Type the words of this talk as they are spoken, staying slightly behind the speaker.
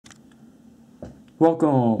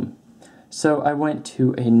Welcome! So I went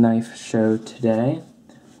to a knife show today,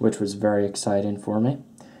 which was very exciting for me,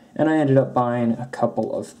 and I ended up buying a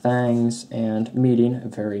couple of things and meeting a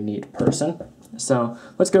very neat person. So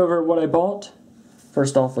let's go over what I bought.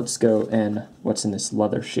 First off, let's go in what's in this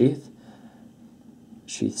leather sheath.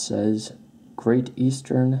 Sheath says Great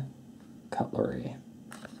Eastern Cutlery.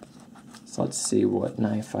 So let's see what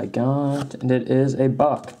knife I got, and it is a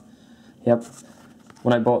buck. Yep.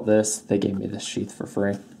 When I bought this, they gave me this sheath for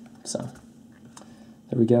free. So,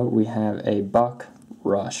 there we go. We have a buck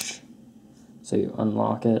rush. So you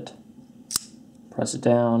unlock it, press it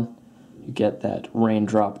down, you get that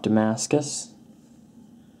raindrop Damascus,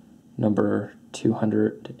 number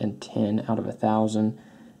 210 out of 1,000,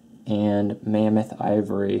 and mammoth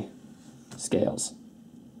ivory scales.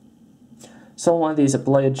 Saw one of these at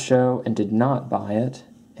Blade Show and did not buy it,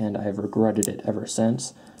 and I've regretted it ever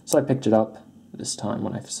since. So I picked it up this time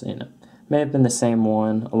when I've seen it. May have been the same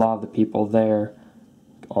one. A lot of the people there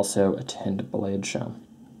also attend a Blade Show.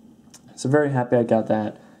 So very happy I got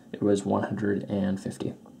that. It was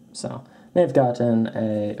 $150. So may have gotten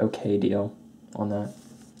a okay deal on that.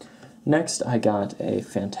 Next I got a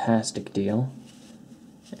fantastic deal.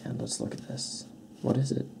 And let's look at this. What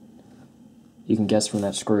is it? You can guess from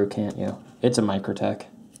that screw, can't you? It's a Microtech.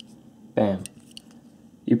 Bam.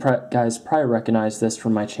 You guys probably recognize this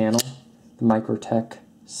from my channel. The Microtech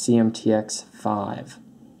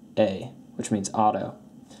CMTX5A, which means auto.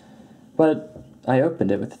 But I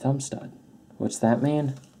opened it with the thumb stud. What's that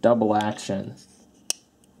mean? Double action.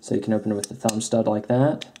 So you can open it with the thumb stud like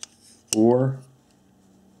that, or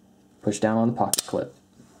push down on the pocket clip.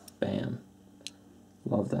 Bam.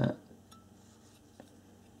 Love that.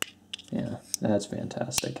 Yeah, that's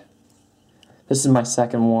fantastic. This is my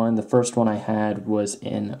second one. The first one I had was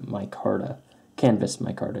in micarta. Canvas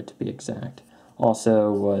micarta to be exact. Also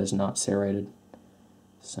was not serrated.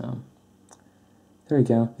 So, there you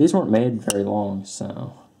go. These weren't made very long,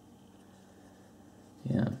 so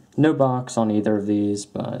yeah. No box on either of these,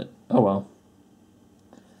 but oh well.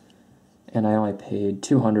 And I only paid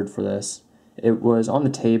 $200 for this. It was on the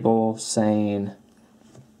table saying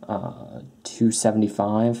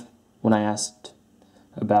 $275. When I asked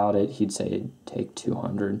about it, he'd say take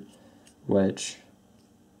 $200, which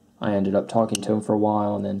I ended up talking to him for a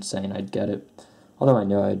while and then saying I'd get it. Although I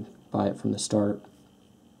knew I'd buy it from the start.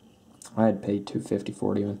 I had paid $250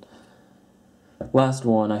 for it even. Last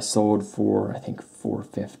one I sold for, I think,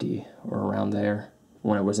 $450 or around there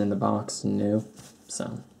when it was in the box and new.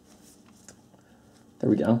 So,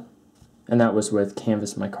 there we go. And that was with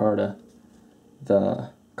canvas micarta.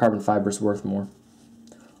 The carbon fiber's worth more.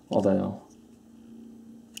 Although,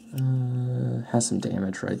 has some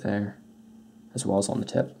damage right there, as well as on the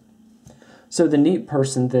tip. So the neat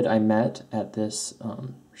person that I met at this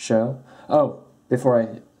show, oh, before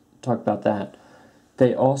I talk about that,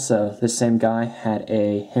 they also, the same guy had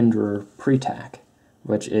a Hinderer pre-tack,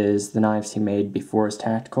 which is the knives he made before his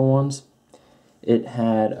tactical ones. It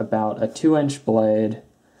had about a 2-inch blade,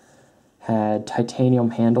 had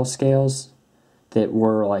titanium handle scales that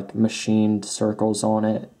were like machined circles on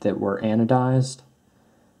it that were anodized.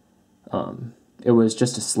 It was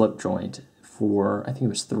just a slip joint for, I think it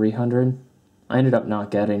was $300. I ended up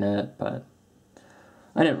not getting it, but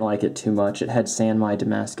I didn't like it too much. It had Sanmai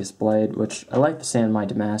Damascus blade, which I like the Sanmai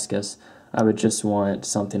Damascus. I would just want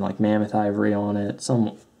something like mammoth ivory on it,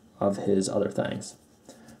 some of his other things,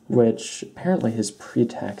 which apparently his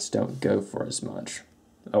pre-tacks don't go for as much.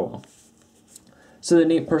 Oh well. So the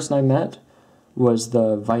neat person I met was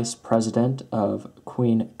the vice president of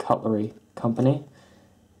Queen Cutlery Company.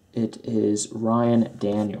 It is Ryan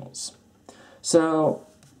Daniels. So,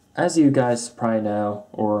 as you guys probably know,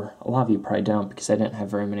 or a lot of you probably don't because I didn't have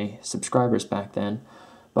very many subscribers back then,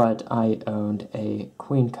 but I owned a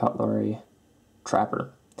Queen Cutlery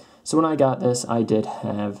trapper. So when I got this, I did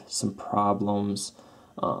have some problems,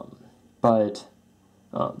 but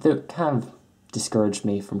that kind of discouraged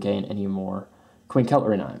me from getting any more Queen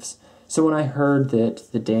Cutlery knives. So when I heard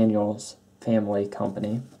that the Daniels family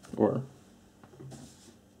company, or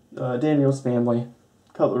Daniels Family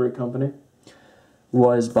Cutlery Company,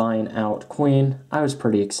 was buying out Queen, I was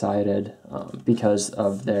pretty excited because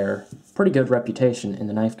of their pretty good reputation in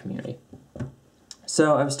the knife community.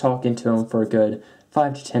 So I was talking to them for a good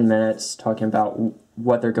 5 to 10 minutes, talking about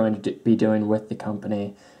what they're going to be doing with the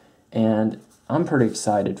company, and I'm pretty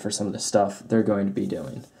excited for some of the stuff they're going to be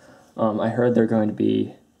doing. I heard they're going to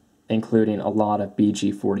be including a lot of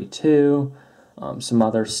BG42, some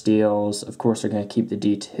other steels. Of course, they're going to keep the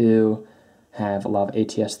D2, have a lot of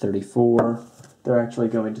ATS-34. They're actually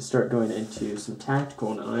going to start going into some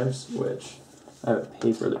tactical knives, which I have a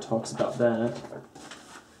paper that talks about that.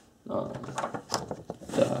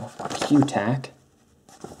 The Q-tack,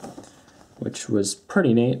 which was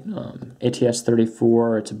pretty neat. ATS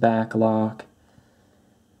 34, it's a back lock,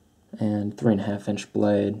 and 3.5-inch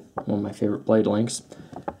blade, one of my favorite blade lengths,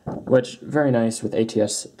 which very nice with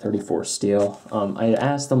ATS 34 steel. I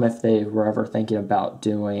asked them if they were ever thinking about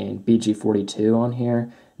doing BG42 on here,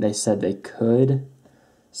 and they said they could,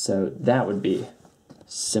 so that would be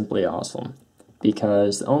simply awesome,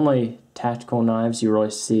 because the only tactical knives you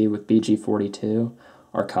really see with BG42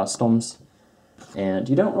 are customs, and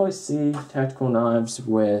you don't really see tactical knives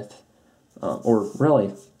with, or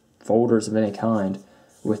really folders of any kind,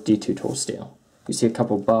 with D2 tool steel. You see a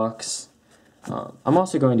couple bucks. I'm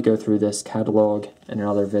also going to go through this catalog in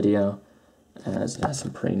another video, as it has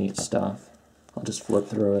some pretty neat stuff. I'll just flip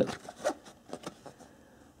through it.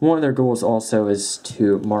 One of their goals also is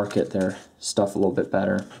to market their stuff a little bit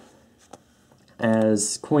better,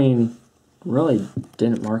 as Queen really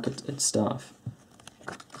didn't market its stuff.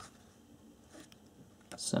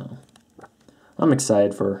 So, I'm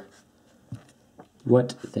excited for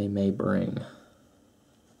what they may bring.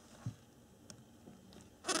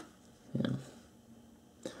 Yeah.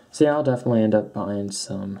 So yeah, I'll definitely end up buying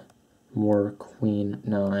some more Queen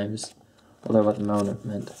knives, although at the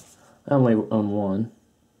moment I only own one.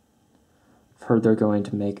 I've heard they're going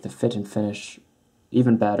to make the fit and finish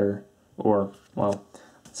even better, or, well,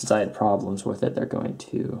 since I had problems with it, they're going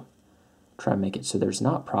to try and make it so there's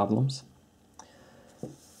not problems.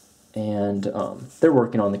 And they're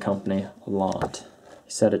working on the company a lot.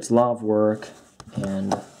 He said it's a lot of work,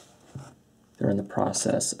 and they're in the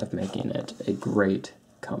process of making it a great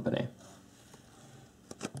company.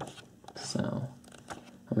 So,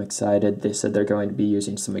 I'm excited. They said they're going to be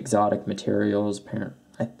using some exotic materials.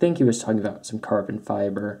 I think he was talking about some carbon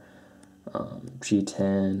fiber,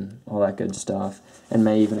 G10, all that good stuff, and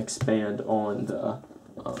may even expand on the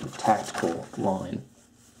tactical line.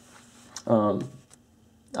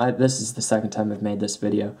 This is the second time I've made this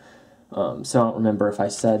video, so I don't remember if I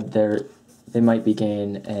said they might be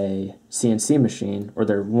getting a CNC machine, or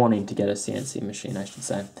they're wanting to get a CNC machine, I should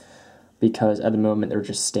say, because at the moment they're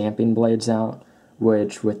just stamping blades out,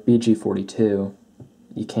 which with BG42,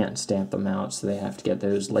 you can't stamp them out, so they have to get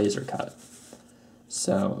those laser cut.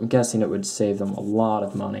 So I'm guessing it would save them a lot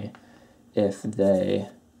of money if they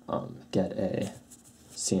get a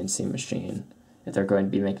CNC machine, if they're going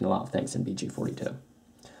to be making a lot of things in BG42.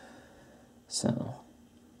 So,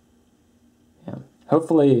 yeah.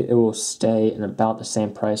 Hopefully it will stay in about the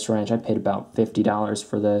same price range. I paid about $50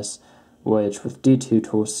 for this, which with D2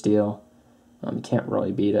 tool steel, you can't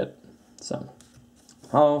really beat it. So,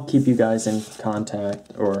 I'll keep you guys in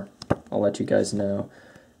contact, or I'll let you guys know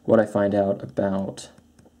what I find out about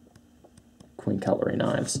Queen cutlery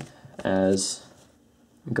knives, as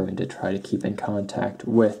I'm going to try to keep in contact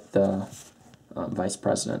with the vice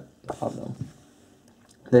president of them.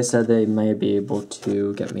 They said they may be able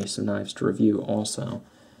to get me some knives to review also,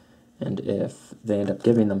 and if they end up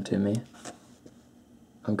giving them to me,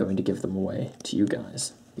 I'm going to give them away to you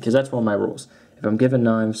guys, because that's one of my rules. If I'm given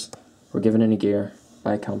knives or given any gear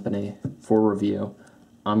by a company for review,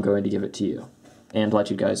 I'm going to give it to you, and let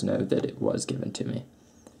you guys know that it was given to me.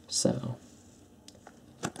 So,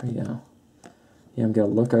 there you go. Yeah, I'm going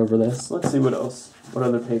to look over this. Let's see what else. What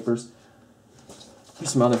other papers?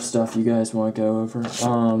 There's some other stuff you guys want to go over.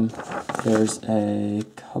 There's a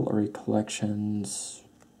Cutlery Collections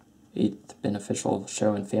 8th Beneficial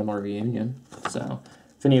Show and Family Reunion. So,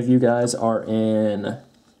 if any of you guys are in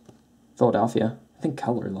Philadelphia, I think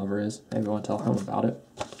Cutlery Lover is. Maybe I want to tell him about it.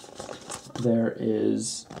 There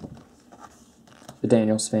is the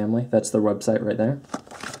Daniels family. That's their website right there.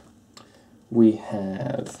 We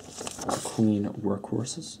have Queen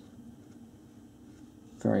workhorses.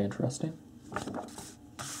 Very interesting.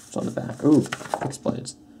 It's on the back. Ooh, fixed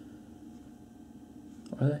blades.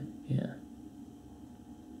 Are they? Yeah.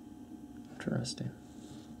 Interesting.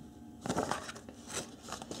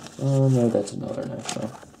 Oh no, that's another knife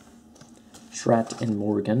though. Schratt and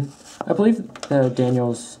Morgan. I believe the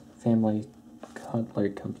Daniels family cutlery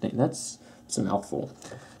company. That's a mouthful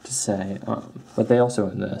to say. But they also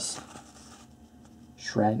own this.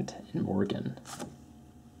 Schratt and Morgan.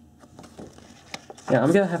 Yeah,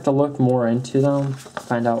 I'm going to have to look more into them,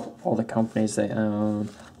 find out all the companies they own,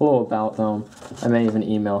 a little about them. I may even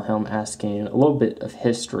email him asking a little bit of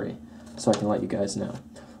history so I can let you guys know.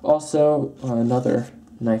 Also, another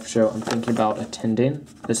knife show I'm thinking about attending,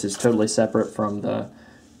 this is totally separate from the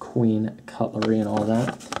Queen cutlery and all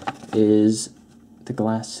that, is the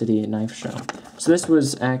Glass City Knife Show. So this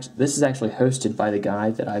is actually hosted by the guy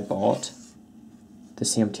that I bought the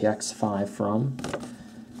CMTX5 from,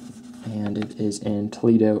 and it is in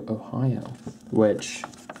Toledo, Ohio, which,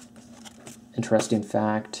 interesting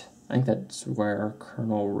fact, I think that's where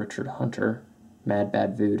Colonel Richard Hunter, Mad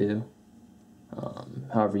Bad Voodoo,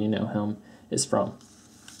 however you know him, is from.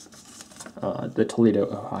 The Toledo,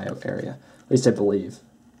 Ohio area. At least I believe.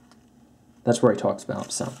 That's where he talks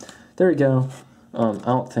about. So, there we go. I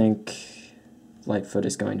don't think Lightfoot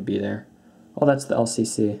is going to be there. Oh, that's the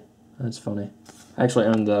LCC. That's funny. I actually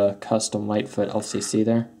own the custom Lightfoot LCC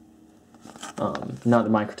there. Not the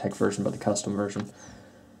Microtech version, but the custom version.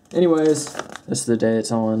 Anyways, this is the day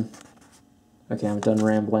it's on. Okay, I'm done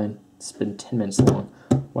rambling. It's been 10 minutes long.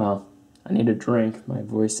 Wow, I need a drink. My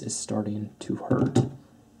voice is starting to hurt.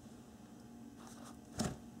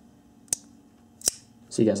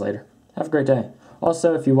 See you guys later. Have a great day.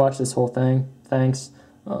 Also, if you watch this whole thing, thanks.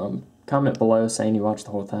 Comment below saying you watched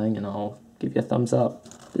the whole thing, and I'll give you a thumbs up.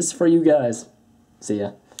 This is for you guys. See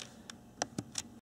ya.